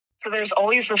So there's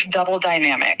always this double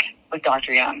dynamic with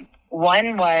Dr. Young.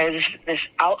 One was this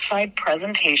outside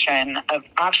presentation of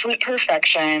absolute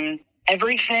perfection.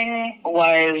 Everything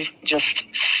was just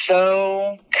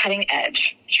so cutting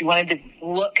edge. She wanted to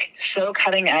look so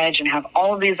cutting edge and have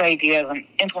all of these ideas and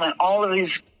implement all of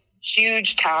these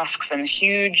huge tasks and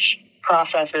huge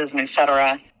processes and et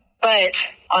cetera. But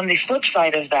on the flip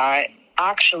side of that,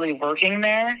 actually working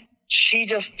there, she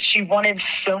wanted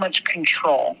so much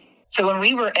control. So when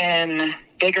we were in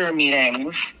bigger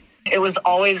meetings, it was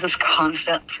always this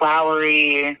constant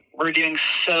flowery, we're doing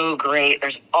so great,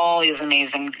 there's all these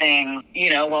amazing things,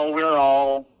 while we're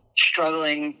all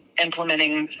struggling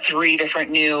implementing 3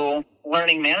 different new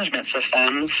learning management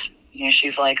systems.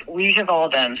 She's like, we have all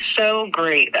done so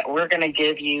great that we're going to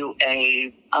give you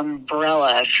a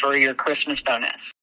umbrella for your Christmas bonus.